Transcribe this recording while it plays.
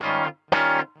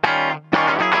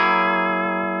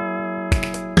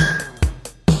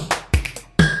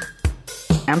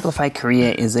Amplify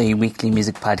Korea is a weekly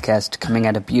music podcast coming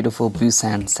out of beautiful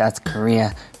Busan, South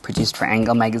Korea, produced for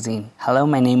Angle Magazine. Hello,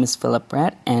 my name is Philip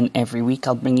Brett, and every week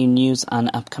I'll bring you news on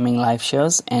upcoming live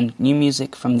shows and new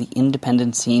music from the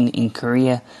independent scene in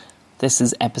Korea. This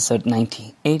is episode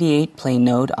 90. 88 play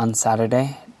Node on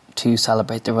Saturday to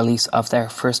celebrate the release of their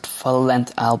first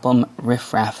full-length album,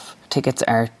 Riff Raff. Tickets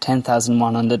are 10,000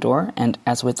 won on the door, and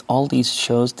as with all these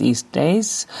shows these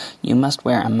days, you must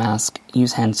wear a mask,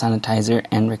 use hand sanitizer,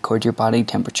 and record your body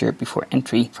temperature before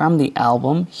entry. From the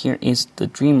album, here is The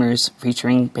Dreamers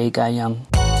featuring Bae Ga-young.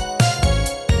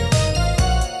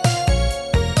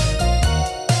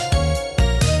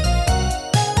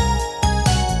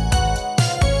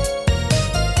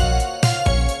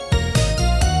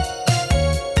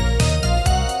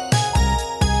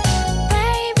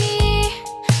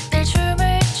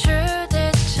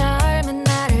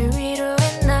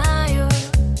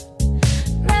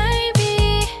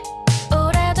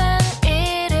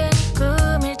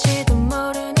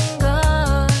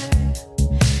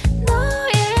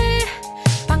 너의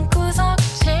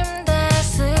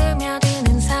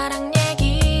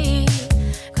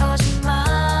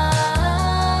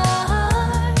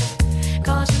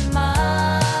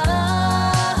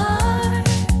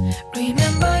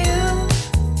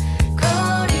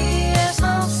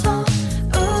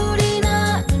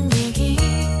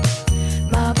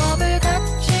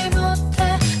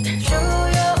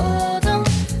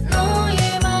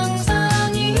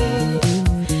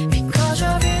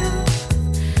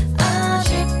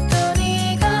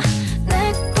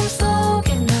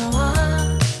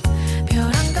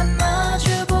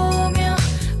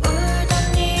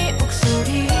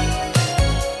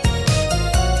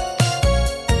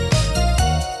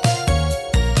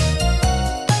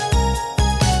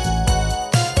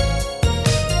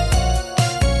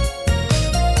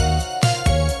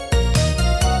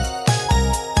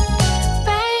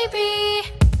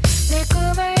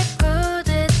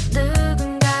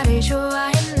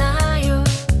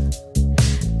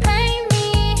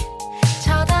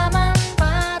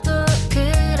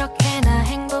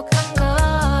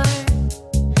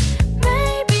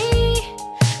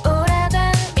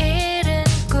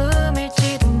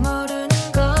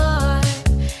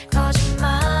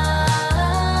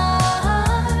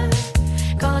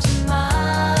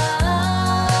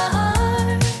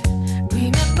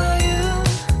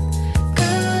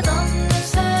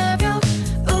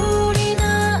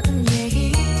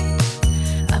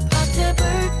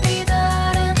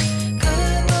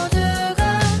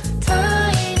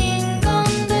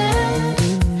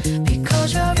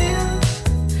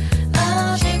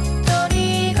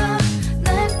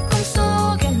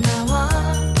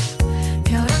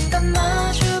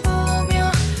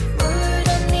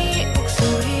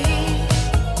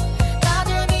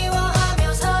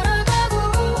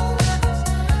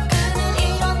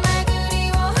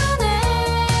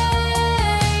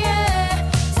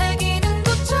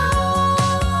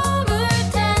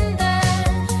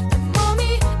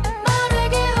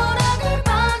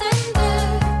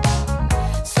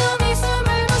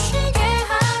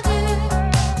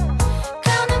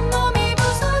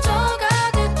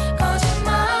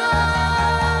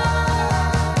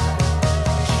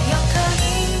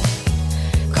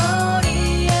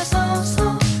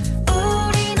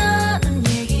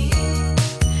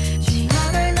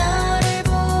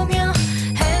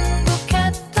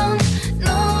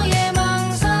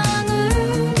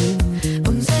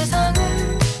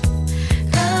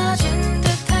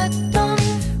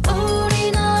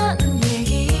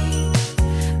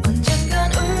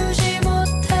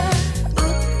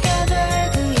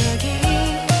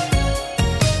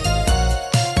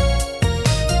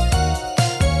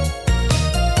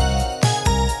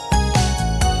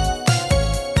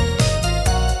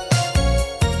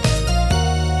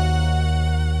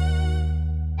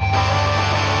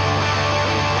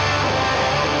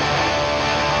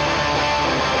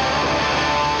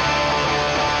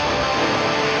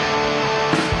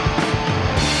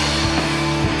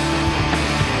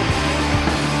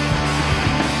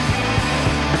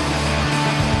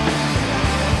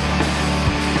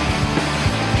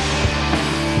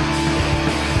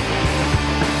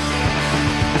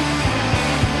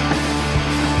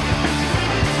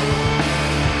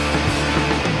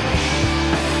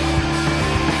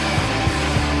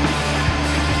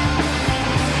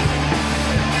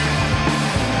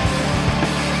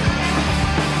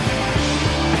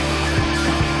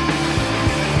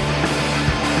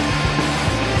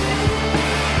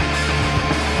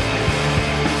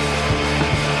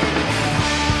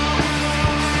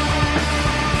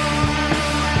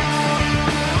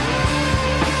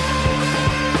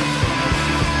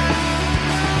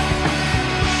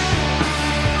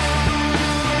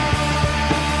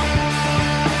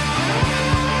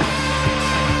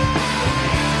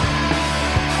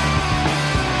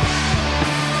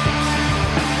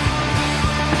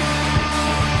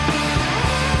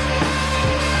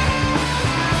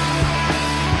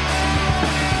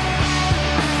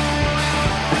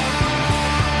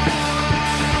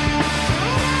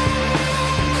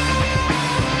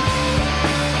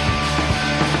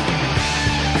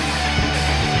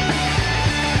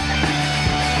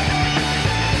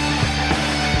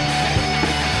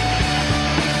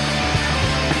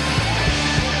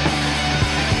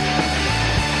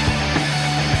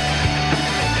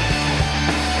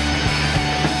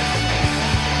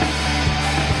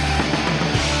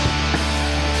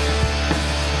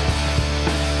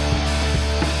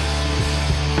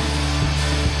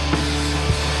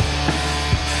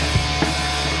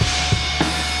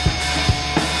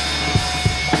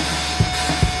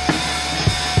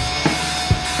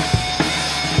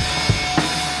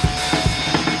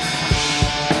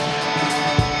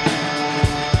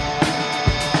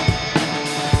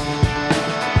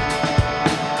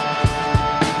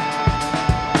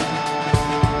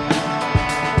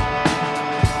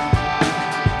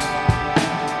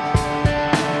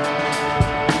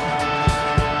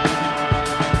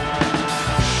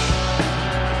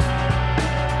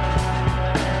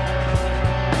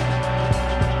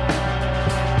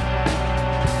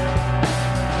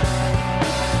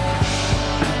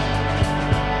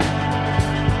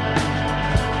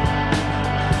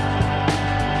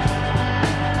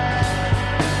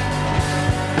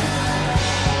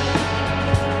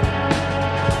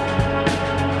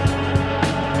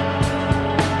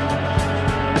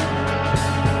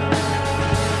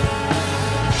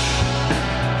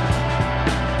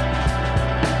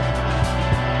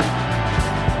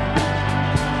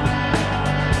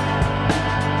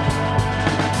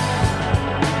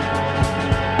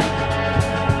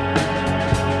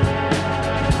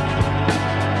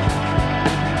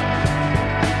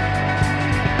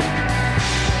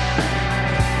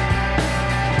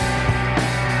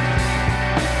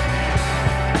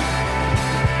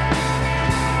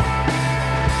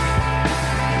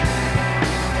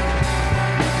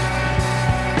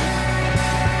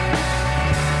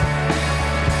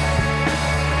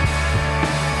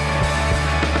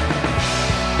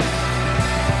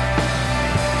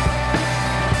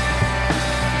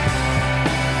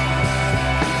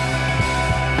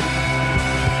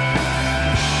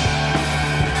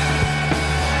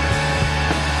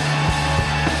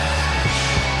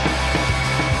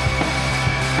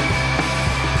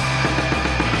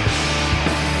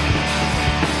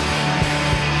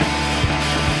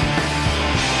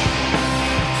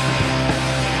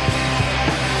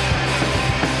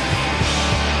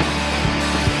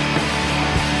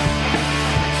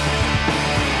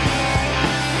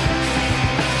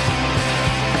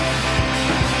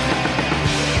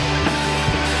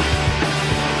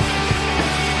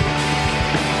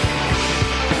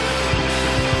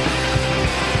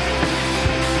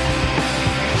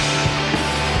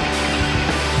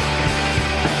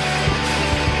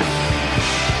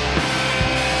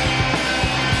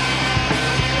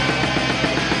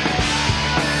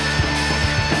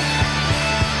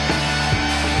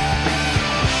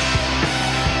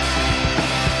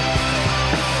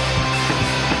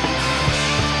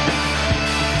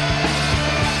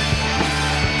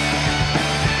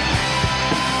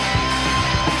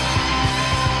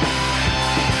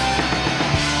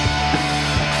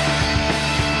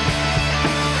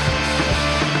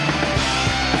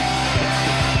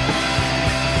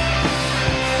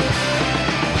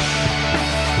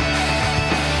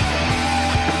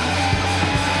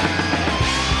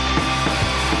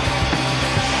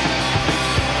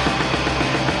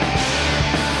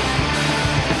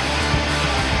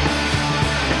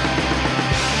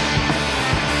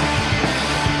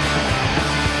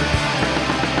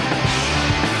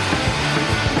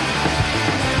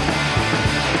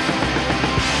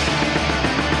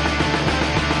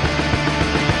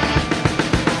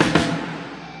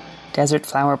Desert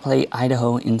Flower Play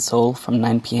Idaho in Seoul from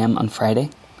 9 p.m. on Friday.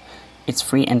 It's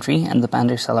free entry, and the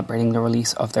band are celebrating the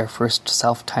release of their first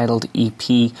self-titled EP.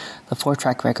 The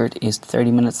 4-track record is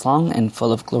 30 minutes long and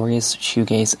full of glorious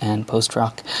shoegaze and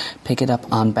post-rock. Pick it up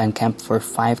on Bandcamp for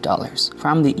 $5.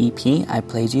 From the EP, I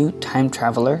played you Time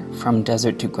Traveler from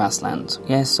Desert to Grasslands.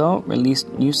 Yeseo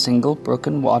released new single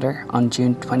Broken Water on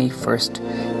June 21st.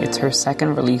 It's her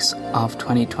second release of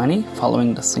 2020,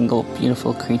 following the single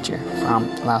Beautiful Creature from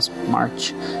last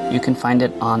March. You can find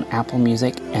it on Apple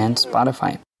Music and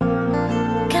Spotify.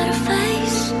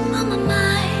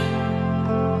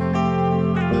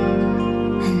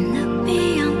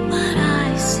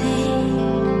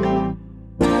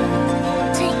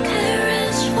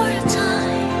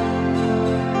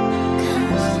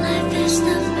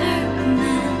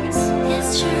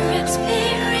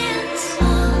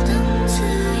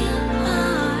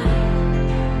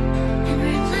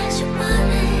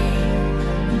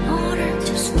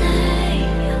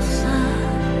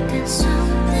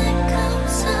 Some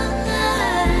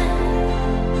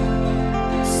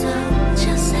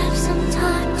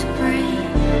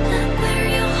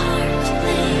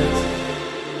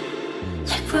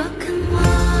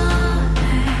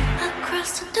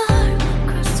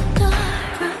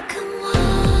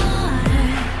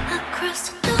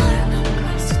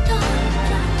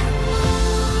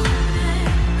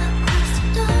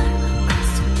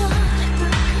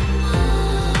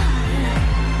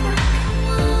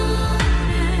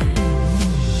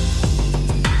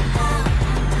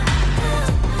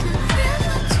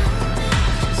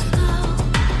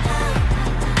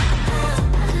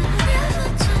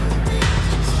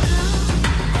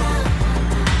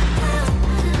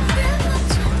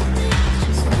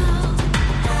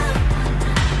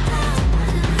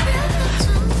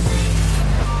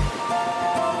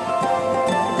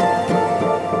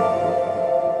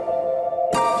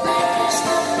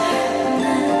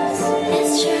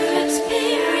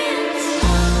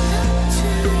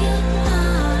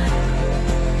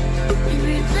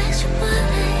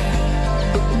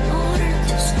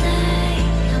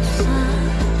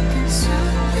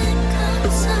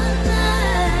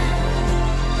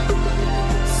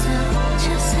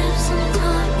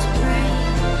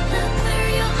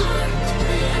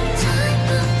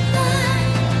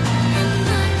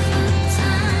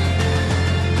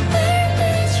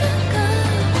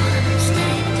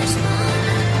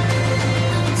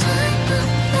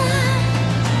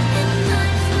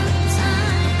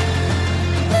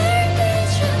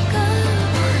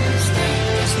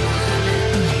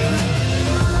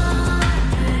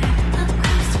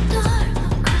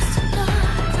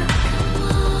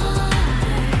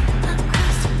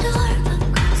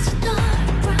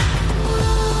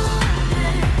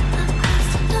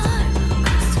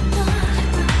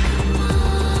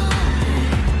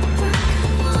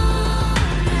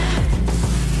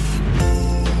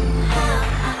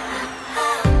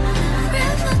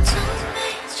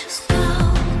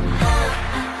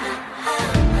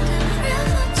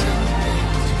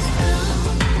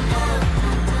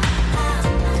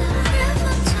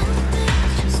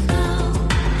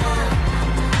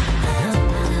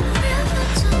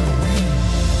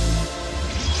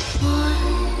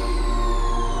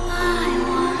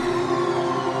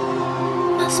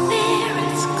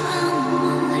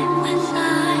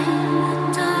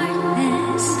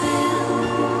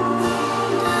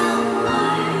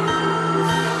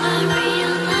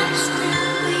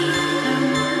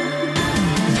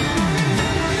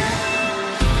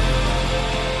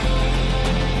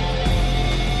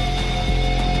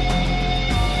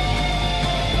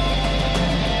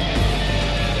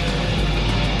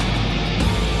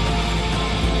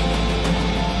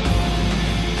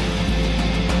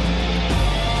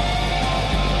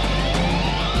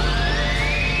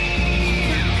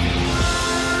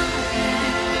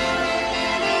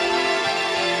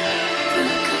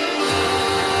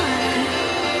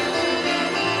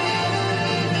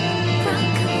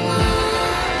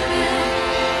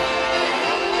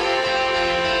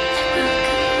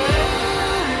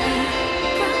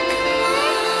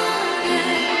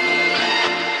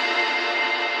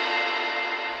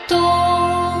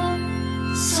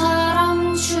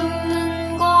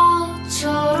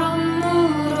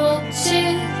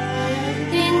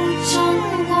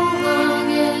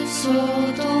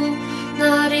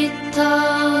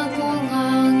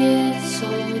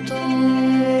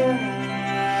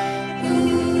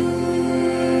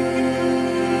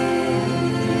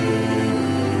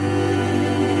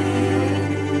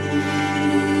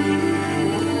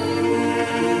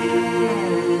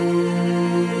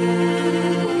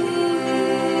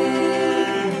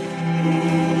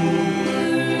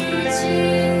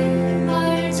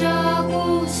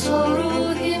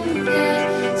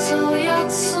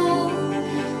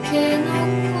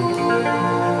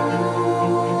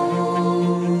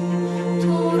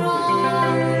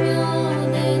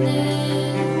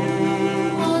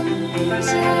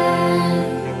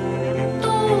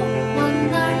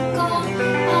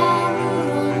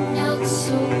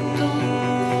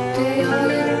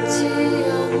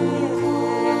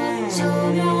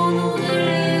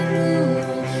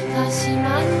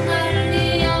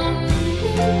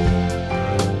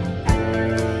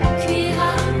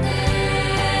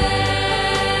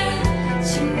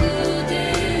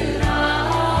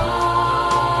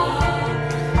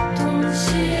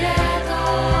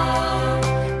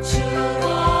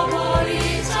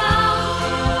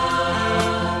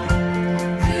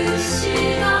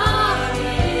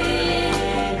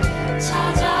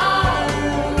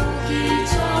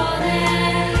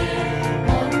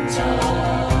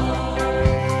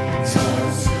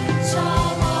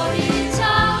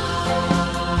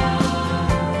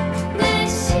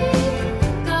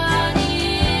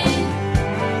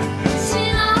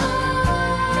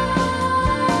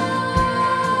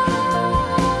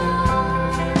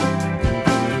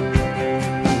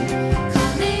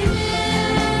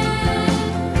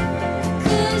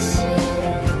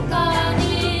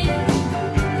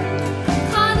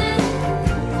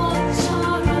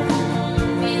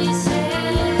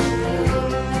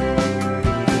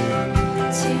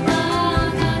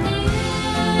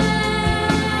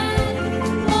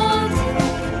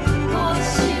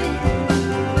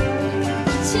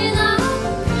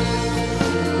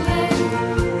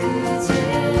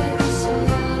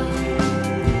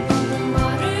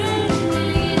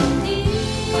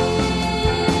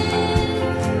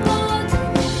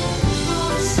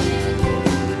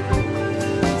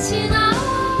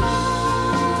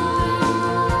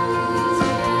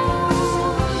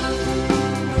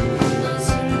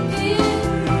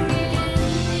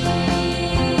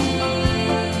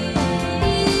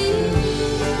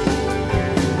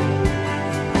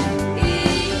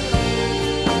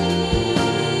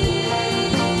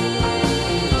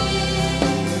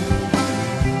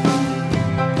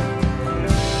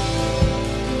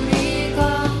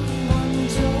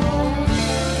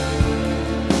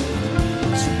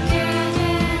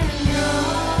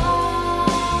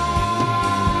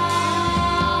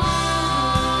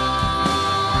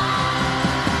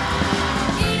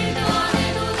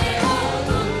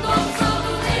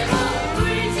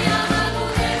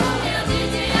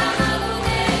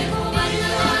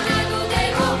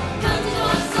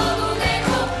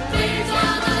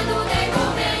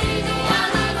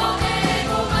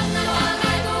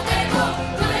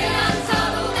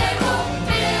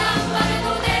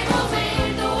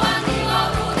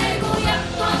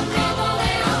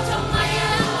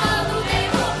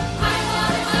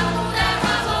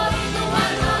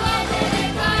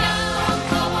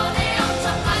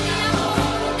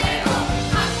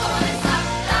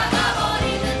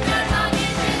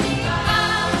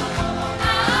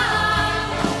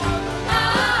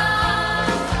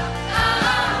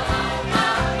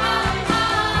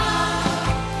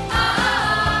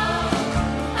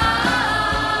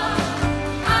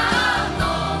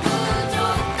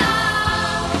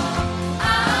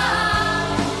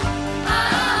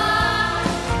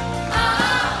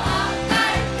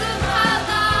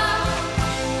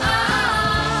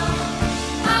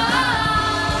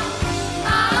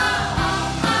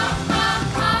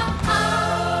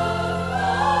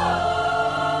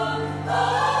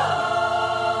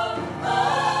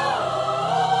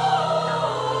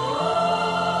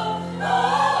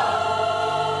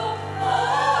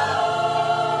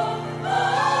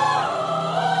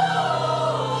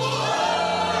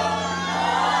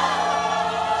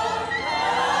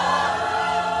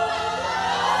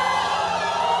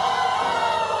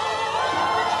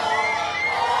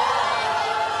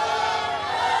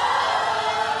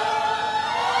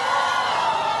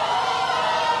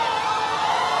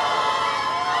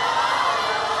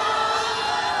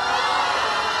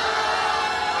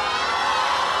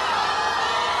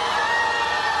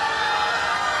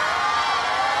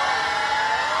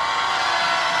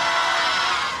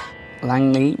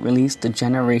Langley released The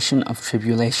Generation of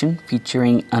Tribulation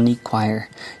featuring Unnie Choir.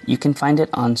 You can find it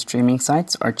on streaming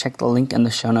sites or check the link in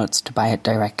the show notes to buy it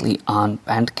directly on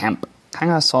Bandcamp.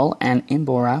 Kanga Sol and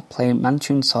Imbora play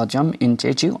Manchun Sojam in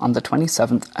Jeju on the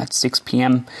 27th at 6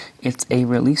 p.m. It's a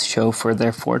release show for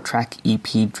their 4-track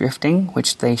EP Drifting,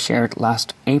 which they shared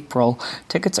last April.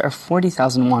 Tickets are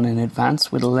 40,000 won in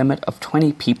advance with a limit of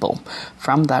 20 people.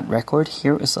 From that record,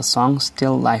 here is the song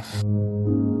Still Life.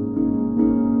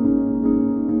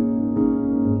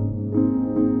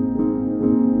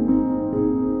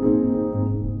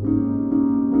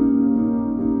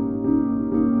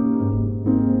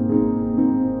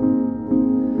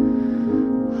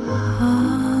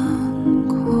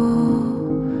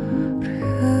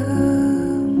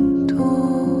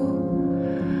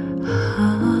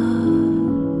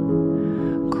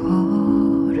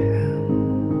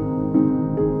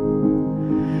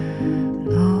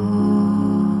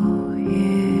 너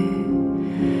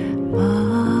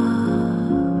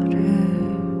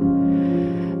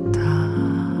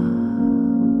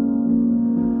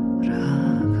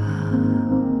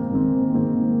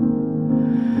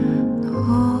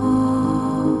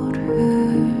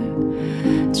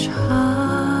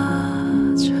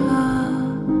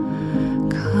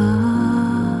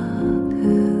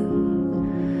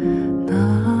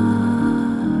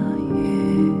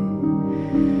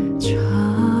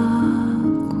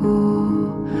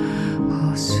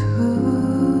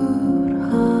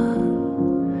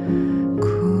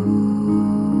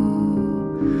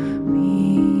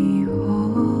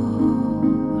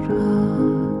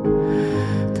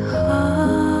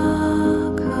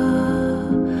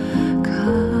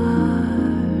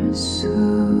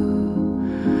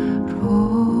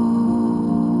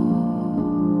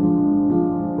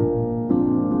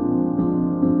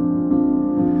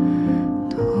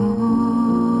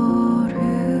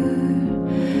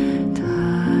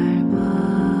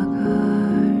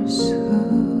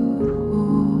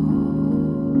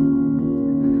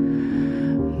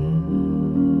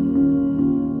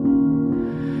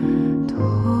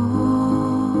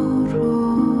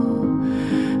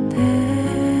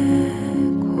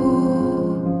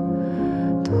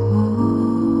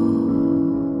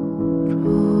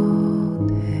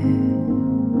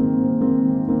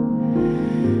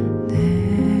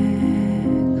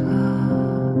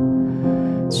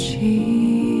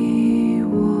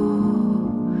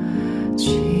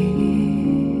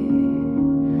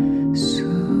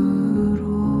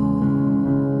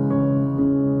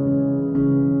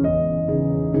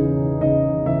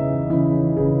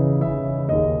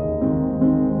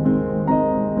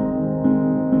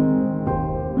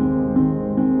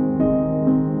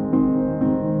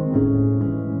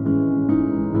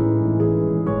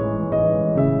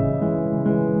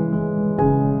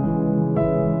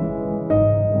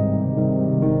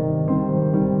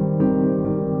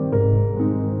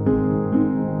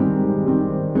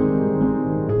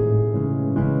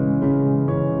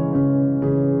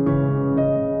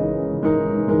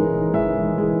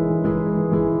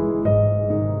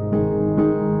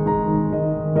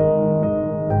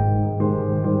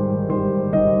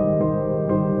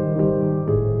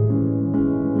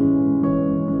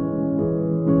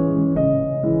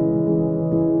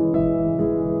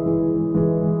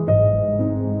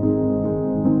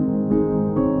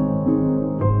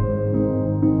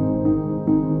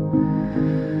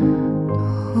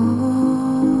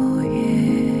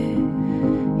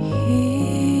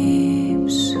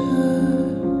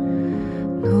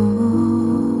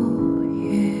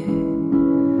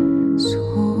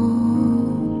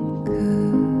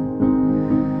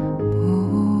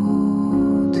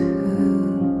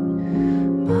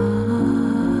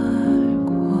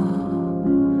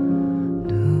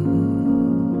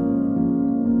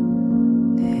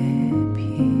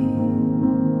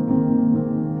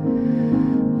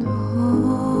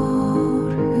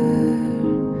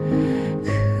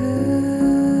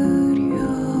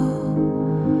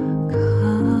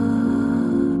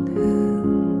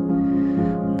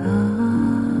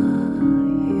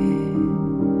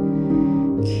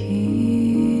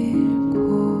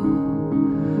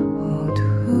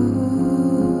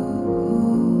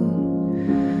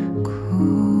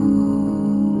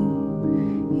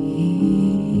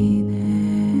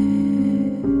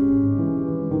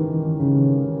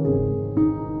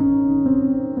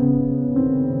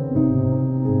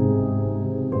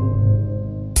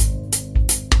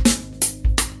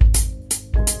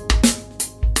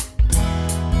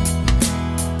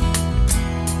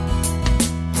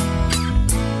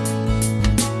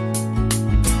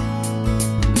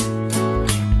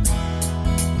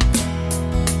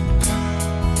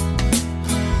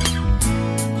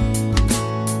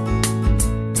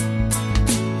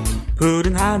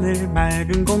하늘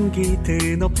맑은 공기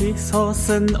드높이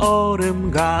솟은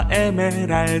얼음과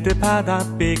에메랄드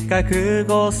바닷빛깔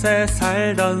그곳에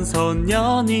살던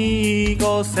소년이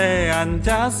이곳에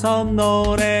앉아서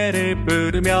노래를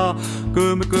부르며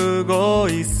꿈을 꾸고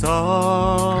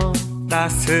있어.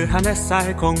 따스한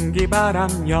햇살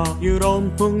공기바람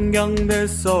여유로운 풍경들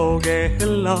속에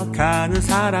흘러가는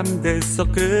사람들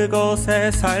속 그곳에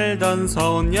살던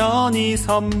소년이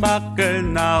섬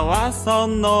밖을 나와서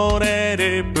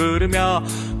노래를 부르며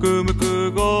꿈을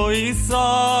꾸고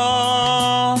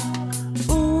있어.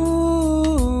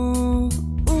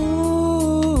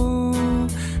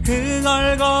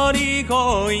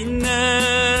 흥얼거리고 있는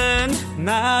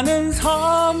나는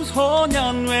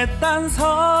섬소년 외딴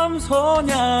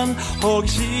섬소년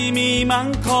호기심이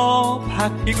많고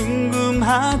밖이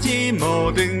궁금하지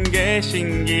모든 게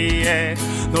신기해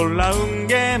놀라운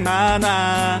게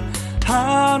많아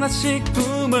하나씩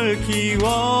꿈을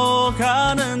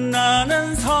키워가는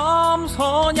나는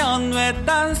섬소년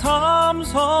외딴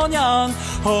섬소년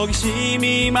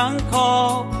호기심이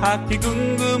많고 밖이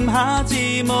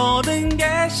궁금하지 모든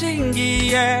게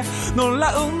신기해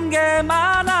놀라운 게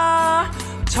많아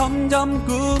점점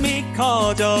꿈이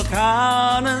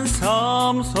커져가는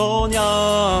섬소년.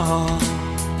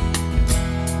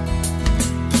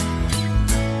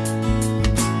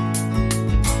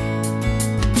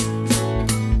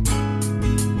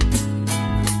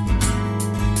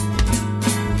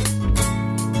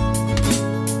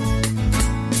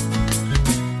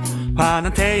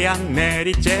 환한 태양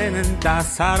내리쬐는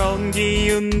따사로운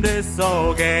기운들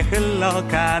속에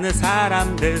흘러가는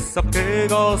사람들 속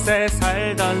그곳에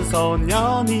살던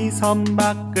소년이 섬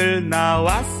밖을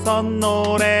나와서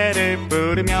노래를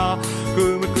부르며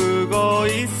꿈을 꾸고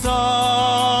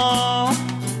있어.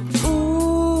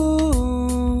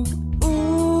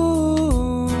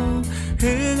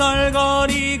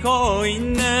 흥얼거리고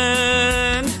있는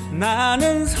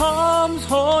나는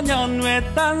섬소년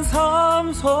외딴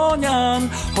섬소년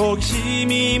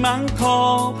호기심이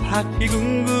많고 밖이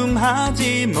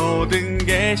궁금하지 모든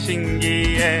게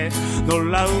신기해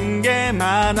놀라운 게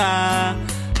많아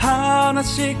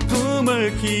하나씩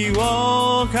꿈을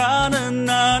키워가는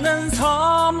나는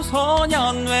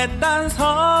섬소년 외딴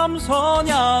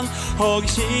섬소년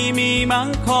호기심이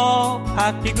많고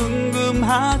밖이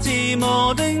궁금하지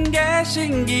모든 게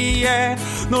신기해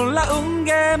놀라운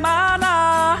게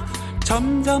많아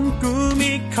점점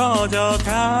꿈이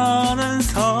커져가는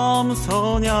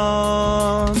섬소년.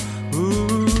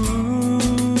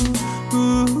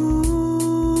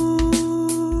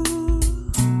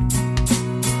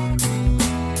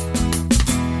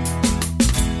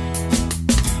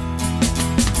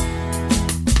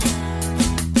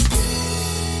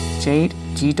 Jade,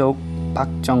 Ji-dok, Park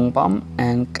Jong-bom,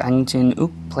 and Kang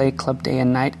Jin-wook play Club Day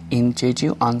and Night in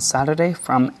Jeju on Saturday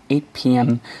from 8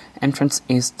 p.m. Entrance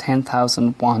is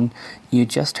 10,000 won. You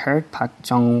just heard Park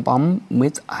Jong-bom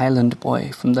with Island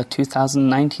Boy from the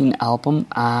 2019 album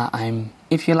I'm.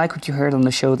 If you like what you heard on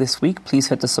the show this week, please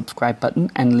hit the subscribe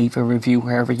button and leave a review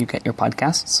wherever you get your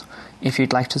podcasts. If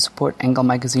you'd like to support Engel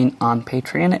Magazine on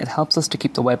Patreon, it helps us to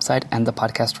keep the website and the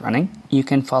podcast running. You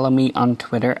can follow me on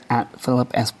Twitter at Philip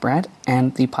S. Brad,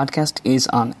 and the podcast is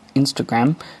on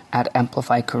Instagram at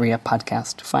Amplify Korea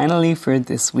Podcast. Finally, for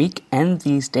this week, and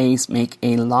these days make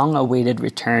a long-awaited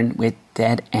return with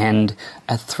Dead End,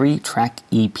 a 3-track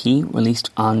EP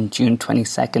released on June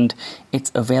 22nd.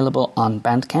 It's available on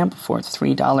Bandcamp for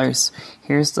 $3.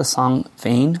 Here's the song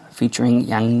Vain featuring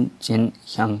Yang Jin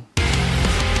Hyung.